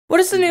What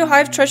is the new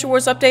Hive Treasure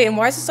Wars update and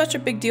why is it such a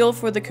big deal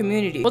for the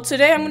community? Well,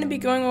 today I'm going to be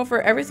going over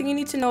everything you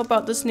need to know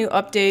about this new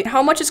update,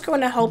 how much it's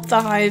going to help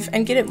the Hive,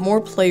 and get it more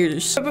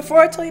players. But before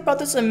I tell you about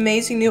this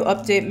amazing new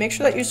update, make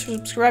sure that you're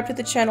subscribed to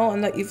the channel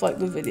and that you've liked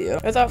the video.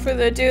 Without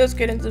further ado, let's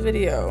get into the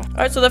video.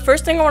 Alright, so the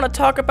first thing I want to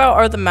talk about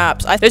are the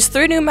maps. There's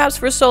 3 new maps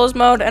for solos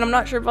mode, and I'm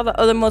not sure about the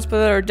other modes, but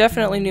there are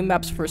definitely new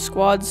maps for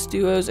squads,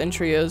 duos, and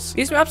trios.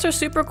 These maps are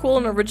super cool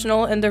and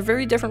original, and they're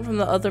very different from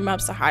the other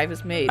maps the Hive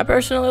has made. I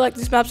personally like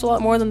these maps a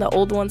lot more than the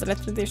old ones, and I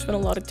think they've spent a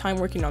lot of time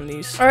working on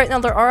these. Alright, now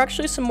there are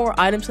actually some more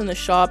items in the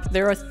shop.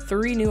 There are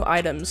 3 new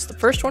items. The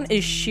first one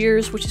is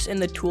shears, which is in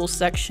the tools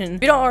section.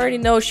 If you don't already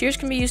know, shears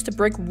can be used to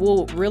break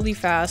wool really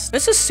fast.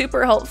 This is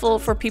super helpful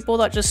for people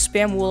that just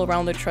spam wool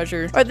around their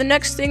treasure. Alright, the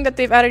next thing that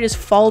they've added is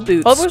fall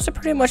boots. Fall boots are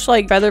pretty much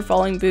like feather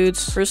falling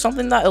boots for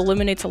something that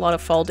eliminates a lot of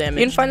fall damage.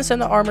 You can find this in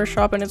the armor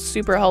shop and it's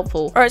super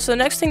helpful. Alright, so the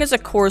next thing is a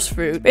course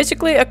fruit.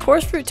 Basically, a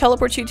course fruit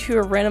teleports you to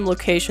a random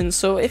location,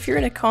 so if you're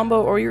in a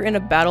combo or you're in a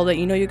battle that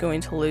you know you're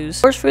going to lose,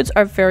 course fruits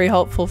are very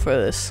helpful for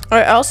this.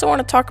 Alright, I also want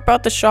to talk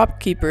about the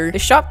shopkeeper. The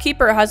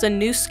shopkeeper has a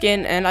new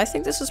skin, and I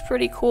think this is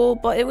pretty cool,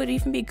 but it would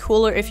even be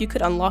cooler if you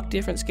could unlock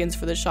different skins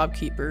for the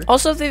shopkeeper.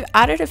 Also, they've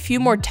added a few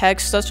more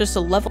texts, such as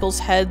the levels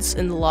heads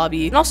in the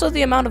lobby, and also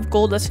the amount of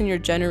gold that's in your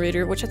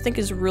generator, which I think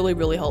is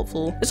really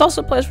helpful. This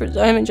also applies for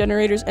diamond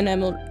generators and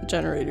emerald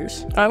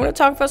generators. I'm going to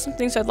talk about some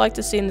things I'd like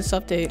to see in this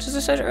update. As I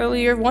said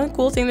earlier, one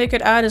cool thing they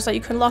could add is that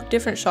you can unlock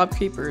different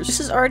shopkeepers.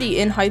 This is already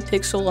in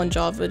Hypixel on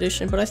Java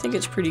Edition, but I think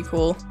it's pretty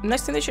cool. The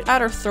next thing they should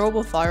add are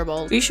throwable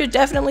fireballs. These should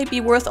definitely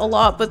be worth a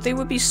lot, but they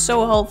would be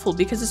so helpful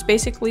because it's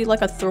basically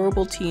like a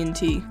throwable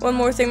TNT. One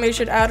more thing they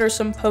should add are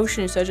some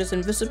potions, such as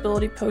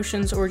invisibility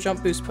potions or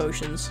jump boost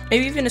potions.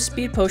 Maybe even a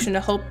speed potion to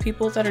help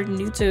people that are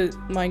new to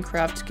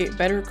Minecraft get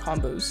better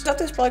combos. This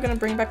update's probably going to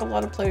bring back a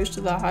lot of players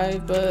to the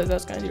Hive, but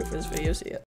that's going to do it for this video. See ya.